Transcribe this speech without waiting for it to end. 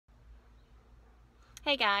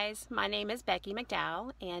Hey guys, my name is Becky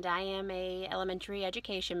McDowell and I am a elementary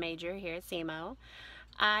education major here at SEMO.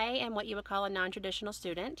 I am what you would call a non-traditional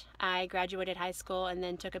student. I graduated high school and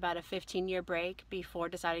then took about a 15-year break before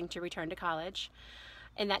deciding to return to college.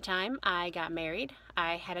 In that time, I got married.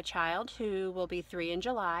 I had a child who will be 3 in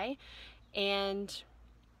July, and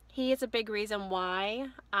he is a big reason why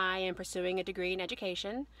I am pursuing a degree in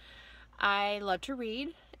education. I love to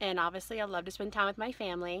read, and obviously I love to spend time with my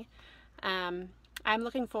family. Um, I'm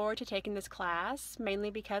looking forward to taking this class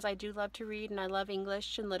mainly because I do love to read and I love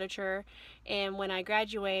English and literature, and when I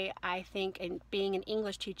graduate I think being an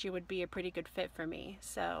English teacher would be a pretty good fit for me.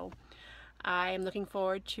 So I am looking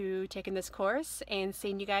forward to taking this course and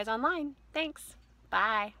seeing you guys online. Thanks.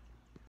 Bye.